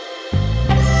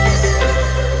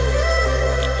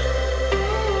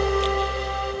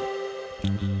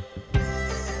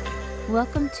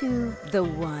Welcome to The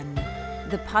One,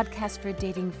 the podcast for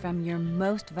dating from your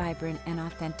most vibrant and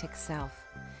authentic self.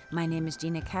 My name is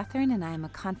Gina Catherine, and I am a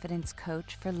confidence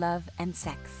coach for love and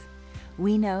sex.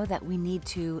 We know that we need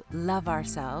to love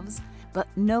ourselves, but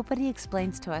nobody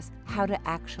explains to us how to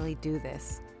actually do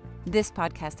this. This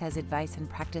podcast has advice and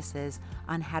practices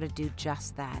on how to do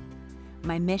just that.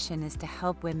 My mission is to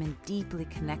help women deeply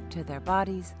connect to their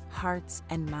bodies, hearts,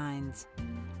 and minds.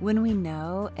 When we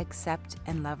know, accept,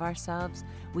 and love ourselves,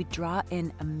 we draw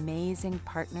in amazing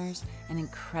partners and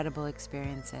incredible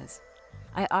experiences.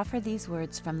 I offer these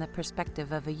words from the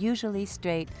perspective of a usually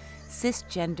straight,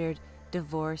 cisgendered,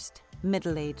 divorced,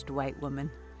 middle-aged white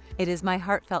woman. It is my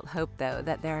heartfelt hope, though,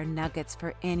 that there are nuggets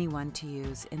for anyone to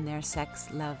use in their sex,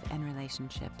 love, and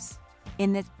relationships.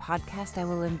 In this podcast, I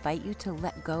will invite you to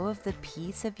let go of the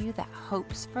piece of you that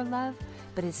hopes for love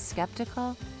but is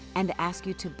skeptical, and ask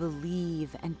you to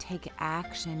believe and take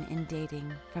action in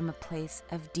dating from a place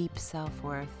of deep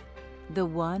self-worth. The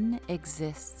one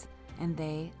exists, and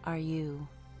they are you.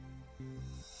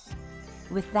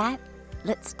 With that,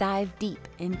 let's dive deep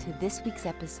into this week's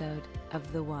episode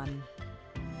of The One.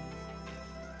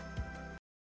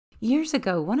 Years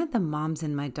ago, one of the moms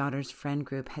in my daughter's friend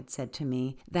group had said to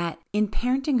me that in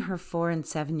parenting her 4- and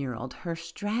 7-year-old, her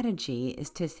strategy is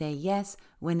to say yes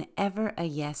whenever a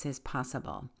yes is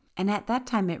possible. And at that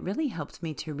time, it really helped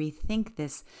me to rethink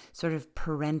this sort of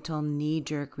parental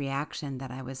knee-jerk reaction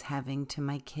that I was having to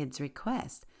my kids'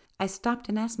 request. I stopped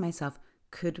and asked myself,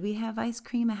 could we have ice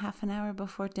cream a half an hour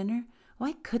before dinner?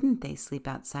 Why couldn't they sleep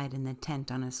outside in the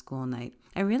tent on a school night?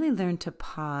 I really learned to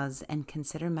pause and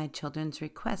consider my children's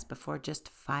requests before just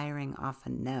firing off a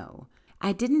no.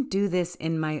 I didn't do this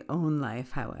in my own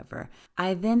life, however.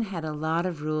 I then had a lot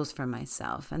of rules for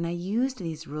myself, and I used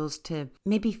these rules to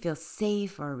maybe feel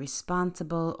safe or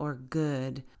responsible or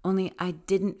good, only I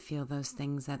didn't feel those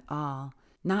things at all,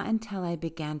 not until I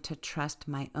began to trust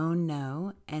my own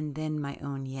no and then my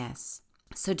own yes.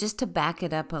 So just to back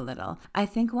it up a little, I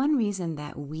think one reason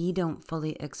that we don't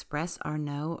fully express our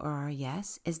no or our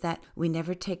yes is that we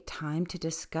never take time to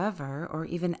discover or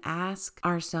even ask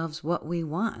ourselves what we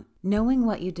want. Knowing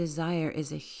what you desire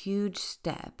is a huge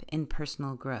step in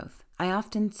personal growth. I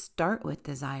often start with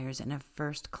desires in a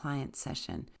first client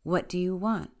session. What do you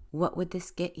want? What would this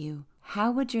get you?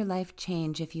 How would your life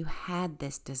change if you had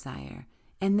this desire?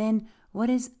 And then, what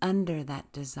is under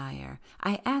that desire?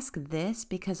 I ask this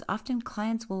because often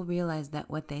clients will realize that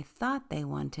what they thought they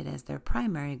wanted as their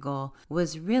primary goal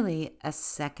was really a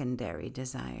secondary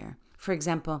desire. For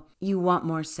example, you want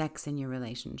more sex in your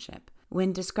relationship.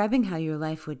 When describing how your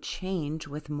life would change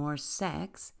with more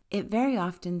sex, it very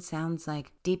often sounds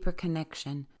like deeper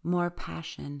connection, more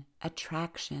passion,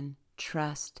 attraction,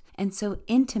 trust. And so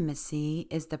intimacy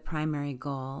is the primary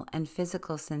goal, and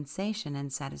physical sensation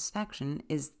and satisfaction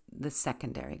is the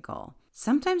secondary goal.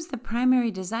 Sometimes the primary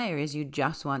desire is you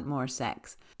just want more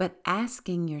sex, but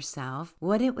asking yourself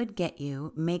what it would get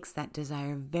you makes that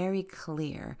desire very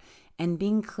clear. And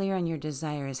being clear on your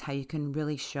desire is how you can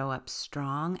really show up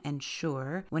strong and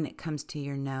sure when it comes to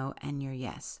your no and your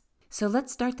yes. So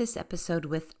let's start this episode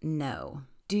with no.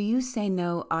 Do you say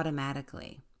no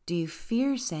automatically? Do you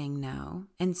fear saying no,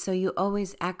 and so you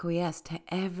always acquiesce to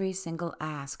every single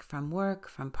ask from work,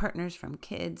 from partners, from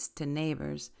kids, to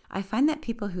neighbors? I find that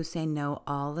people who say no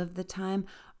all of the time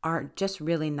are just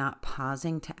really not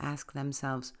pausing to ask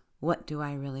themselves, what do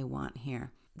I really want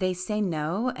here? They say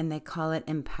no and they call it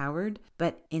empowered,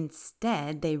 but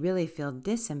instead they really feel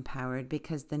disempowered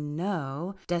because the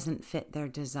no doesn't fit their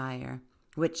desire,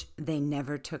 which they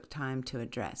never took time to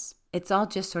address. It's all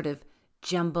just sort of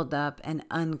jumbled up and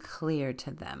unclear to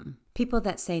them. People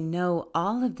that say no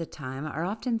all of the time are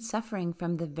often suffering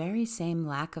from the very same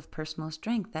lack of personal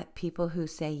strength that people who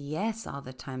say yes all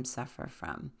the time suffer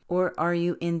from. Or are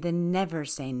you in the never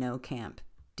say no camp?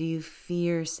 Do you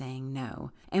fear saying no?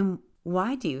 And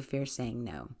why do you fear saying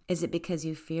no? Is it because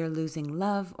you fear losing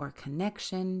love or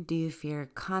connection? Do you fear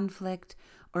conflict?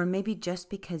 Or maybe just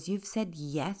because you've said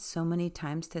yes so many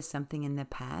times to something in the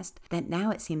past that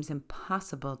now it seems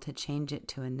impossible to change it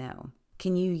to a no.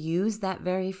 Can you use that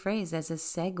very phrase as a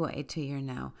segue to your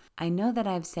no? I know that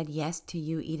I've said yes to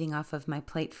you eating off of my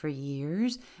plate for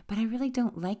years, but I really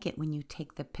don't like it when you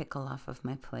take the pickle off of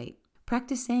my plate.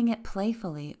 Practice saying it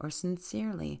playfully or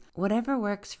sincerely, whatever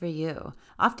works for you.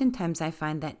 Oftentimes I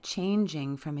find that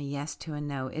changing from a yes to a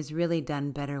no is really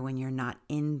done better when you're not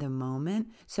in the moment.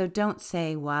 So don't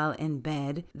say while in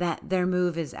bed that their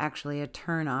move is actually a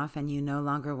turn off and you no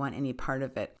longer want any part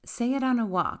of it. Say it on a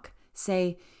walk.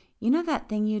 Say, you know that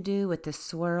thing you do with the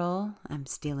swirl? I'm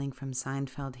stealing from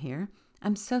Seinfeld here.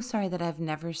 I'm so sorry that I've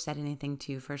never said anything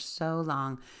to you for so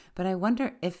long, but I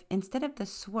wonder if instead of the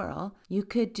swirl, you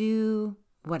could do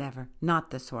whatever, not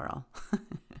the swirl.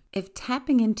 If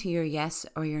tapping into your yes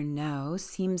or your no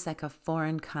seems like a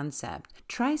foreign concept,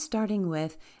 try starting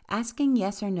with asking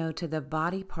yes or no to the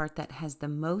body part that has the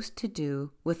most to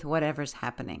do with whatever's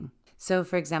happening. So,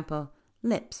 for example,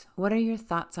 lips, what are your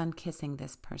thoughts on kissing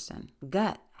this person?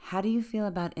 Gut, how do you feel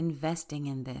about investing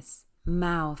in this?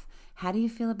 Mouth, how do you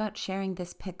feel about sharing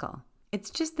this pickle? It's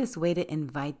just this way to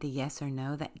invite the yes or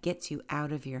no that gets you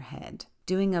out of your head.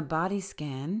 Doing a body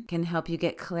scan can help you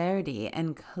get clarity,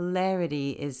 and clarity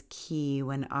is key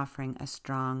when offering a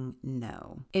strong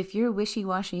no. If you're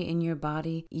wishy-washy in your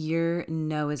body, your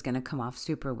no is going to come off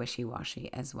super wishy-washy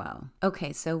as well.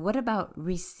 Okay, so what about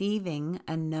receiving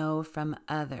a no from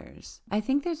others? I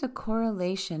think there's a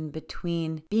correlation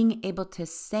between being able to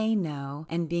say no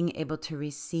and being able to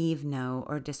receive no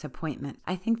or disappointment.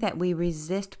 I think that we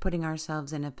resist putting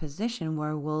ourselves in a position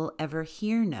where we'll ever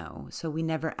hear no, so we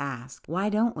never ask. Why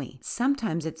don't we?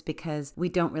 Sometimes it's because we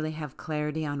don't really have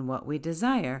clarity on what we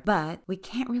desire, but we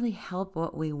can't really help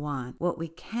what we want. What we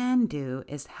can do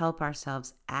is help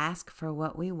ourselves ask for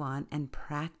what we want and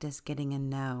practice getting a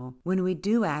no. When we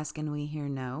do ask and we hear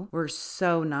no, we're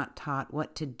so not taught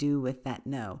what to do with that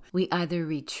no. We either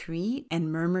retreat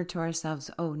and murmur to ourselves,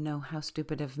 oh no, how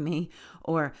stupid of me,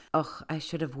 or oh, I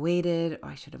should have waited, or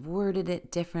I should have worded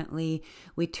it differently.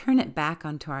 We turn it back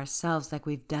onto ourselves like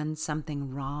we've done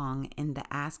something wrong in the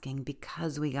asking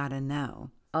because we got a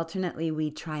no. Alternately,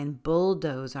 we try and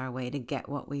bulldoze our way to get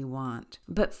what we want.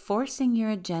 But forcing your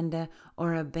agenda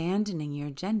or abandoning your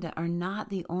agenda are not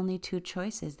the only two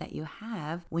choices that you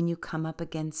have when you come up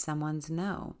against someone's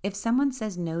no. If someone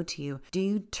says no to you, do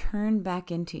you turn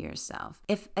back into yourself?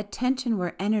 If attention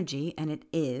were energy, and it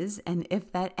is, and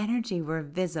if that energy were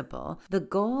visible, the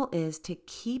goal is to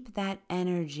keep that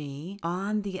energy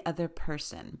on the other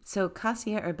person. So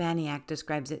Kasia Urbaniak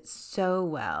describes it so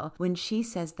well when she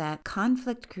says that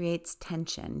conflict creates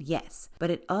tension, yes,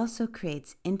 but it also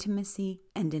creates intimacy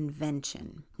and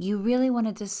invention. You really want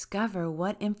to discover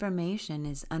what information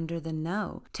is under the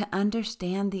no. To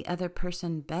understand the other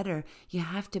person better, you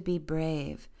have to be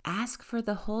brave. Ask for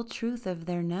the whole truth of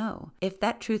their no. If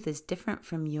that truth is different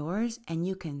from yours and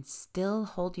you can still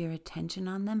hold your attention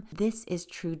on them, this is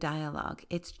true dialogue.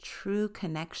 It's true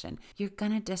connection. You're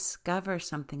going to discover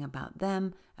something about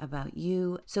them, about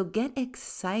you. So get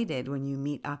excited when you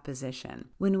meet opposition.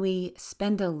 When we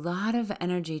spend a lot of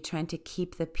energy trying to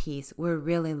keep the peace, we're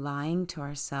really lying to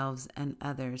ourselves and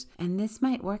others. And this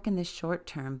might work in the short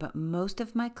term, but most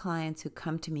of my clients who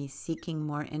come to me seeking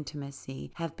more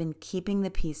intimacy have been keeping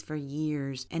the peace for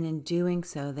years. And in doing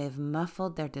so, they've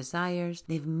muffled their desires.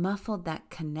 They've muffled that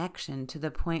connection to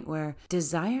the point where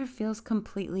desire feels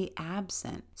completely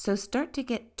absent. So start to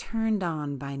get turned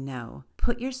on by no.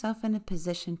 Put yourself in a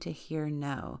position to hear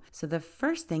no. So the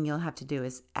first thing you'll have to do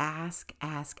is ask,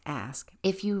 ask, ask.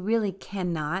 If you really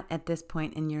cannot at this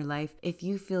point in your life, if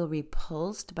you feel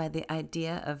repulsed by the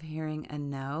idea of hearing a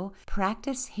no,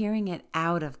 practice hearing it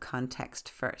out of context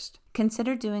first.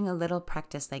 Consider doing a little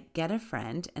practice like get a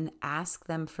friend and ask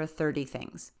them for 30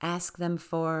 things. Ask them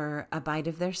for a bite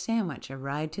of their sandwich, a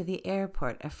ride to the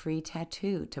airport, a free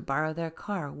tattoo, to borrow their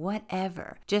car,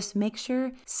 whatever. Just make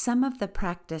sure some of the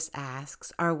practice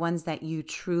asks are ones that you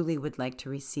truly would like to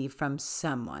receive from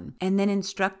someone. And then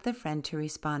instruct the friend to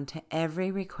respond to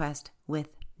every request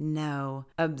with no.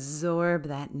 Absorb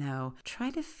that no.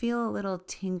 Try to feel a little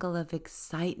tingle of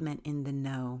excitement in the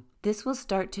no. This will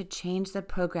start to change the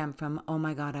program from, oh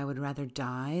my God, I would rather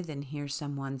die than hear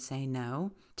someone say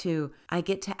no, to I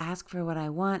get to ask for what I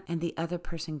want and the other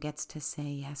person gets to say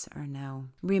yes or no.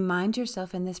 Remind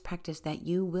yourself in this practice that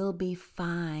you will be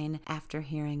fine after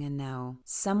hearing a no.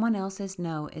 Someone else's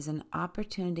no is an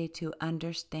opportunity to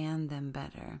understand them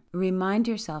better. Remind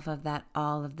yourself of that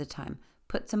all of the time.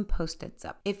 Put some Post-its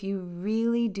up. If you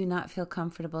really do not feel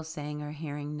comfortable saying or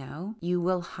hearing no, you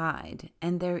will hide,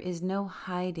 and there is no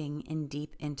hiding in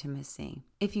deep intimacy.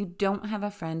 If you don't have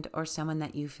a friend or someone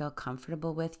that you feel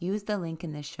comfortable with, use the link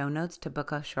in the show notes to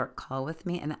book a short call with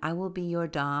me, and I will be your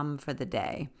dom for the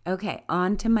day. Okay,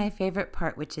 on to my favorite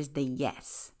part, which is the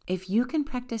yes. If you can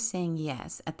practice saying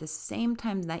yes at the same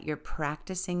time that you're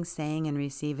practicing saying and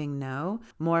receiving no,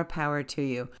 more power to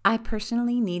you. I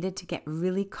personally needed to get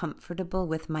really comfortable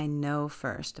with my no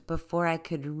first before I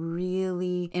could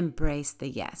really embrace the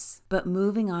yes. But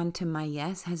moving on to my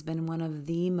yes has been one of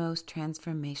the most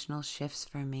transformational shifts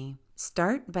for me.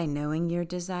 Start by knowing your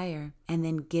desire and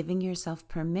then giving yourself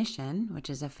permission, which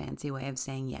is a fancy way of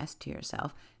saying yes to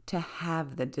yourself, to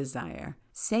have the desire.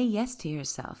 Say yes to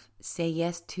yourself. Say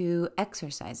yes to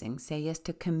exercising. Say yes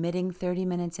to committing 30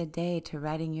 minutes a day to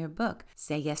writing your book.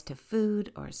 Say yes to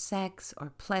food or sex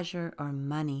or pleasure or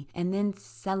money. And then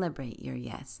celebrate your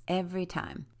yes every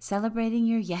time. Celebrating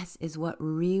your yes is what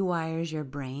rewires your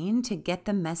brain to get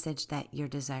the message that your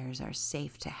desires are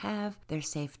safe to have, they're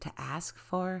safe to ask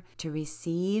for, to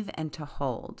receive, and to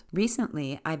hold.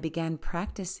 Recently, I began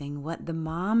practicing what the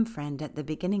mom friend at the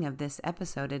beginning of this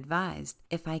episode advised.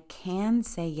 If I can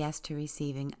say yes to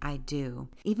receiving, I do.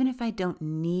 Even if I don't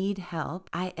need help,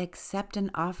 I accept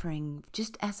an offering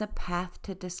just as a path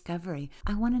to discovery.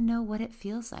 I want to know what it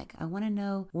feels like. I want to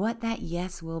know what that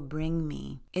yes will bring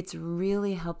me. It's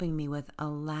really helping me with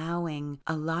allowing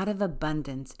a lot of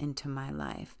abundance into my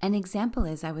life. An example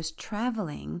is I was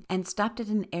traveling and stopped at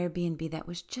an Airbnb that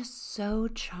was just so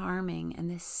charming,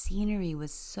 and the scenery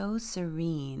was so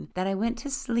serene that I went to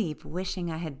sleep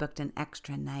wishing I had booked an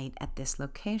extra night at this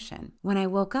location. When I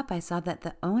woke up, I saw that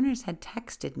the owners had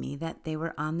texted me that they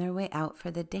were on their way out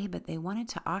for the day, but they wanted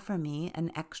to offer me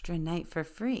an extra night for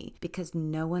free because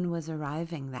no one was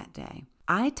arriving that day.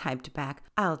 I typed back,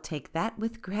 "I'll take that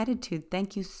with gratitude.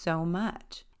 Thank you so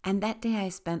much." And that day I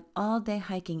spent all day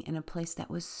hiking in a place that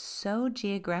was so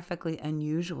geographically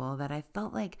unusual that I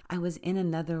felt like I was in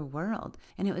another world.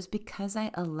 And it was because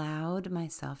I allowed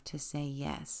myself to say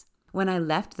yes. When I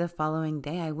left the following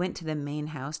day, I went to the main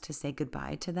house to say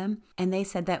goodbye to them. And they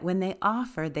said that when they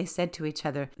offered, they said to each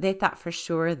other, they thought for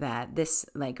sure that this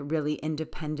really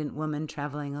independent woman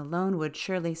traveling alone would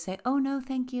surely say, "Oh no,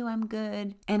 thank you, I'm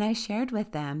good." And I shared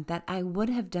with them that I would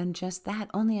have done just that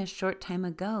only a short time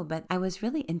ago, but I was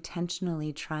really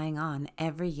intentionally trying on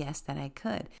every yes that I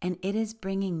could. And it is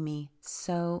bringing me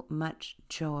so much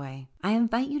joy. I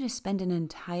invite you to spend an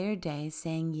entire day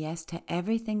saying yes to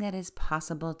everything that is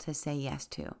possible to say yes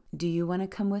to. Do you want to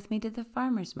come with me to the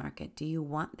farmer's market? Do you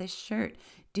want this shirt?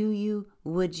 Do you?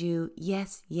 Would you?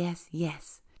 Yes, yes,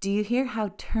 yes. Do you hear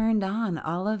how turned on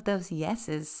all of those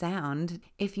yeses sound?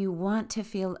 If you want to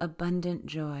feel abundant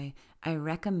joy, I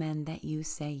recommend that you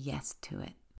say yes to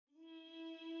it.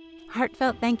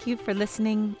 Heartfelt thank you for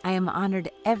listening. I am honored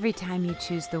every time you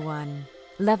choose the one.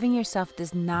 Loving yourself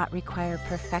does not require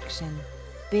perfection.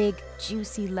 Big,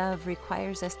 juicy love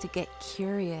requires us to get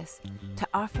curious, to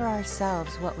offer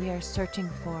ourselves what we are searching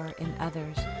for in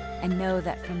others, and know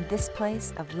that from this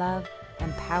place of love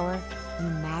and power, we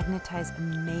magnetize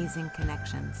amazing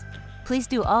connections. Please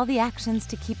do all the actions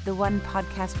to keep the One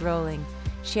podcast rolling.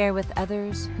 Share with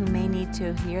others who may need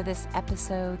to hear this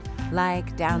episode.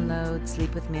 Like, download,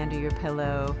 sleep with me under your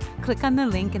pillow. Click on the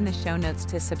link in the show notes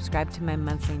to subscribe to my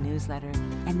monthly newsletter.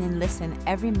 And then listen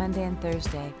every Monday and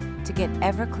Thursday to get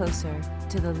ever closer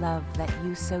to the love that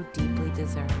you so deeply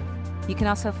deserve. You can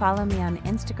also follow me on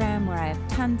Instagram, where I have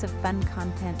tons of fun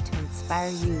content to inspire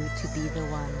you to be the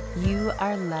one. You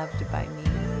are loved by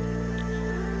me.